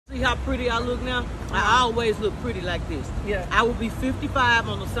See how pretty I look now? I always look pretty like this. Yeah. I will be 55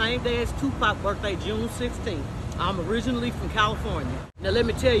 on the same day as Tupac's birthday, June 16th. I'm originally from California. Now let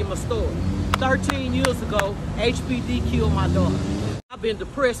me tell you my story. 13 years ago, HBD killed my daughter. I've been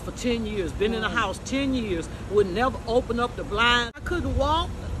depressed for 10 years, been in the house 10 years, would never open up the blind. I couldn't walk.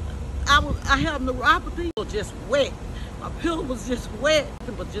 I had neuropathy, just wet. My pillow was just wet,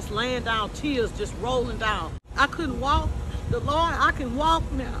 but just laying down, tears just rolling down. I couldn't walk. The Lord, I can walk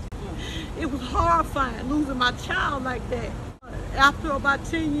now. It was horrifying losing my child like that. After about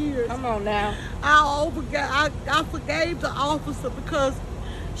 10 years, come on now, I forgave the officer because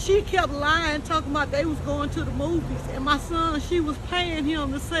she kept lying, talking about they was going to the movies. And my son, she was paying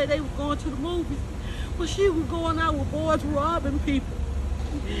him to say they was going to the movies. But she was going out with boys robbing people.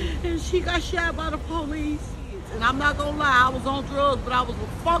 And she got shot by the police. And I'm not gonna lie, I was on drugs, but I was a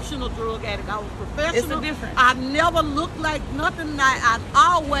functional drug addict. I was professional. It's a difference. I never looked like nothing. I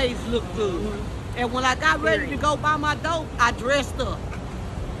always looked good. And when I got ready to go buy my dope, I dressed up.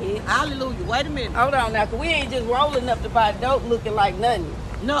 Hallelujah. Wait a minute. Hold on now, because we ain't just rolling up to buy dope looking like nothing.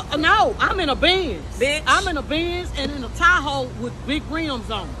 No, I'm in a Benz. Bitch. I'm in a Benz and in a Tahoe with big rims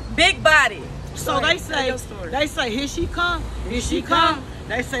on. Big body. So they say, here she come, here she come.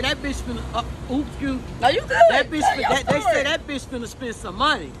 They say that bitch finna, oops, no, you good. That bitch, they say that bitch finna spend some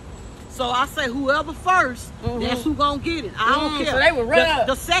money. So I say whoever first, that's who gonna get it. I don't care. So they will run up.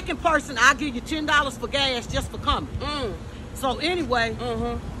 The second person, I'll give you $10 for gas just for coming. So anyway,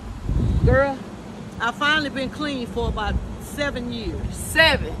 girl, I finally been clean for about 7 years.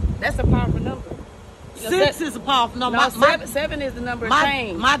 7? That's a powerful number. 6 is a powerful number. No, 7 is the number of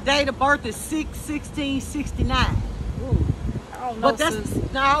change. My date of birth is 6/16/69. But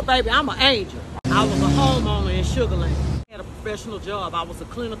no, baby, I'm an angel. I was a homeowner in Sugar Land. I had a professional job. I was a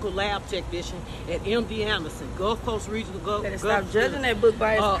clinical lab technician at MD Anderson, Gulf Coast Regional Gulf. Stop judging that book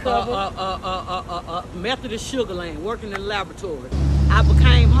by its cover. Methodist Sugar Land, working in the laboratory. I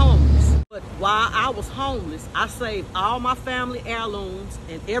became homeless. But while I was homeless, I saved all my family heirlooms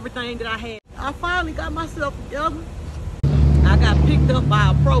and everything that I had. I finally got myself together. I got picked up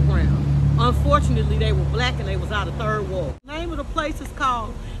by a program. Unfortunately, they were black and they was out of third ward. The name of the place is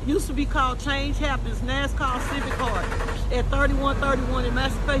used to be called Change Happens. Now it's called Civic Heart at 3131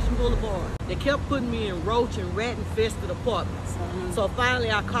 Emancipation Boulevard. They kept putting me in roach and rat infested apartments. So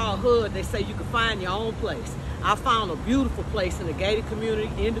finally I called HUD. They say you can find your own place. I found a beautiful place in a gated community,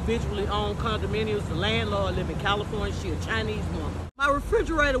 individually owned condominiums. The landlord lived in California. She a Chinese woman. My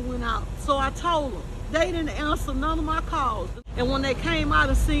refrigerator went out, so I told them. They didn't answer none of my calls. And when they came out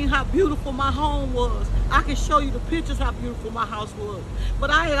and seen how beautiful my home was, I can show you the pictures how beautiful my house was. But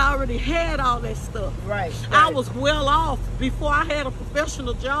I had already had all that stuff. Right. I was well off before I had a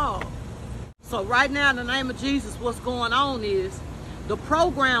professional job. So right now, in the name of Jesus, what's going on is the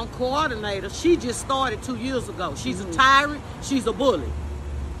program coordinator, she just started 2 years ago. She's a tyrant. She's a bully.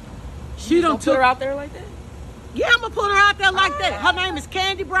 She done put her out there like that? Yeah, I'm going to put her out there like that. Her name is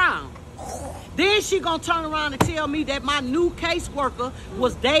Candy Brown. Then she gonna turn around and tell me that my new caseworker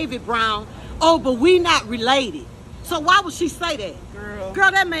was David Brown. Oh, but we not related. So why would she say that?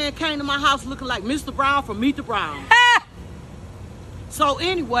 Girl, that man came to my house looking like Mr. Brown from Meet the Browns. So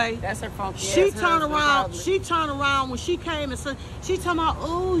anyway, that's her funky she turned around when she came and said, she talking about,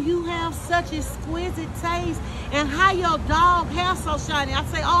 oh, you have such exquisite taste and how your dog hair so shiny. I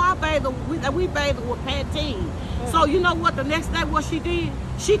say, oh, we bathe with Pantene. So you know what, the next day what she did?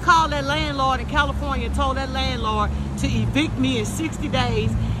 She called that landlord in California and told that landlord to evict me in 60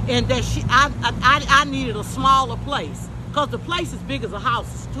 days and that I needed a smaller place. Because the place is big as a house.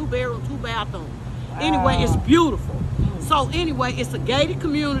 It's 2 bedroom, 2 bathroom. Wow. Anyway, it's beautiful. So anyway, it's a gated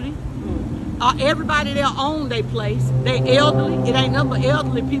community. Everybody there own their place. They elderly. It ain't nothing but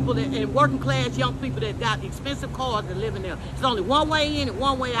elderly people and working class young people that got expensive cars that live in there. It's only one way in and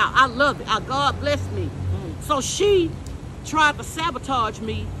one way out. I love it. God bless me. So she tried to sabotage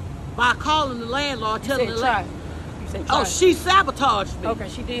me by calling the landlord, telling the landlord. Oh, she sabotaged me. Okay,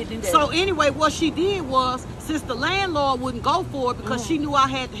 she did do that. So anyway, what she did was, since the landlord wouldn't go for it because she knew I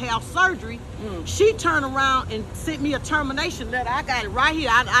had to have surgery, she turned around and sent me a termination letter. I got it right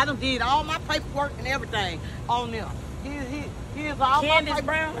here. I done did all my paperwork and everything on there. Here's all Candace my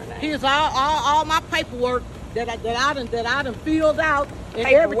Brown. Here's all my paperwork that I done filled out and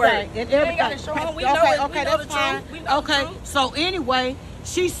everything. Okay, that's fine. Okay, so anyway,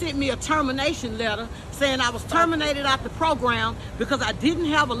 she sent me a termination letter saying I was terminated out the program because I didn't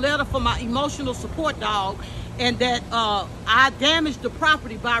have a letter for my emotional support dog and that I damaged the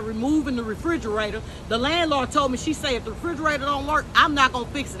property by removing the refrigerator. The landlord told me, she said, if the refrigerator don't work, I'm not going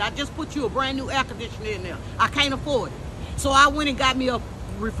to fix it. I just put you a brand new air conditioner in there. I can't afford it. So I went and got me a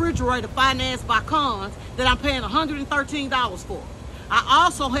refrigerator financed by Cons that I'm paying $113 for. I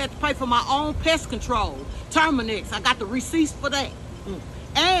also had to pay for my own pest control, Terminix. I got the receipts for that.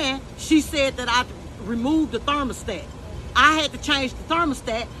 And she said that I removed the thermostat. I had to change the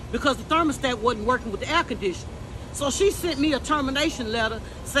thermostat because the thermostat wasn't working with the air conditioner. So she sent me a termination letter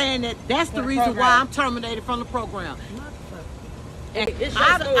saying that that's the reason why I'm terminated from the program. And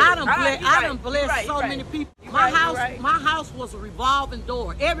I done blessed so many people. My house was a revolving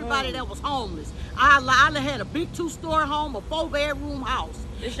door. Everybody that was homeless. I had a big 2-story home, a 4-bedroom house.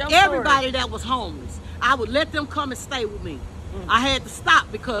 Everybody that was homeless, I would let them come and stay with me. I had to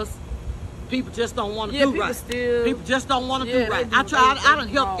stop because people just don't want to do right. People just don't want to do right. I done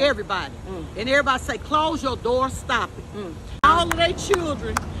help everybody. And everybody say, close your door, stop it. All of their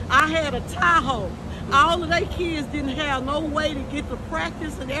children, I had a Tahoe. All of their kids didn't have no way to get to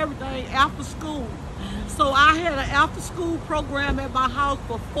practice and everything after school. So I had an after school program at my house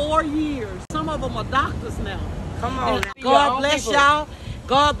for 4 years. Some of them are doctors now. Come on. God bless y'all.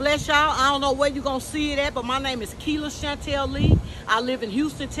 God bless y'all. I don't know where you're going to see it at, but my name is Keila Chantel Lee. I live in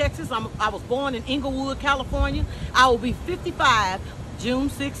Houston, Texas. I was born in Inglewood, California. I will be 55 June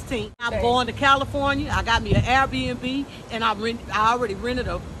 16th. I'm going to California. I got me an Airbnb, and I already rented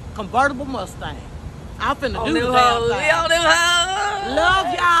a convertible Mustang. I'm finna do the damn thing. Love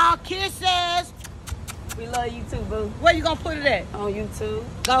y'all. Kisses. We love you too, boo. Where you gonna put it at? On YouTube.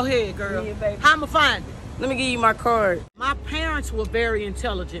 Go ahead, girl. How I'ma find it? Let me give you my card. My parents were very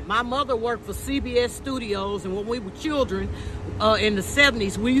intelligent. My mother worked for CBS Studios, and when we were children, in the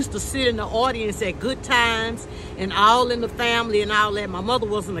 70s, we used to sit in the audience at Good Times and All in the Family and all that. My mother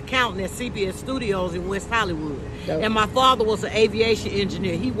was an accountant at CBS Studios in West Hollywood. And my father was an aviation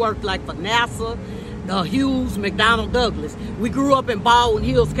engineer. He worked like for NASA, Hughes, McDonnell Douglas. We grew up in Baldwin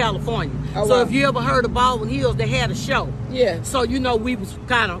Hills, California. So if you ever heard of Baldwin Hills, they had a show. Yeah. So you know we was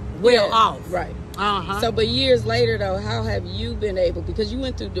kind of well off. Right. So, but years later, though, how have you been able? Because you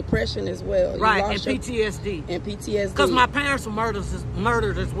went through depression as well. Right, and PTSD. And PTSD. Because my parents were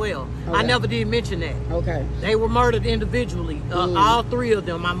murdered as well. I never did mention that. Okay. They were murdered individually. All 3 of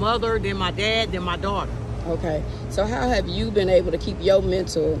them. My mother, then my dad, then my daughter. Okay. So how have you been able to keep your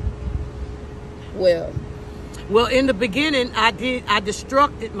mental well? Well, in the beginning, I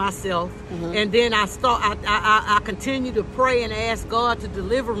destructed myself, and then I continued to pray and ask God to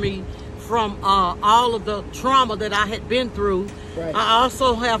deliver me from all of the trauma that I had been through. Right. I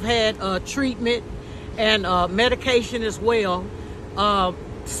also have had treatment and medication as well.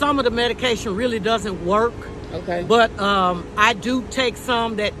 Some of the medication really doesn't work. Okay. But I do take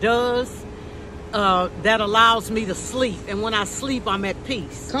some that does, that allows me to sleep. And when I sleep, I'm at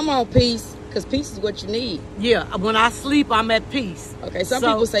peace. Come on, peace. Because peace is what you need. Yeah, when I sleep, I'm at peace. Okay, some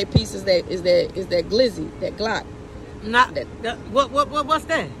people say peace is that glizzy, that Glock. Not what's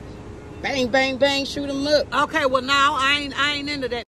that? Bang, bang, bang, shoot 'em up. Okay, well now I ain't into that.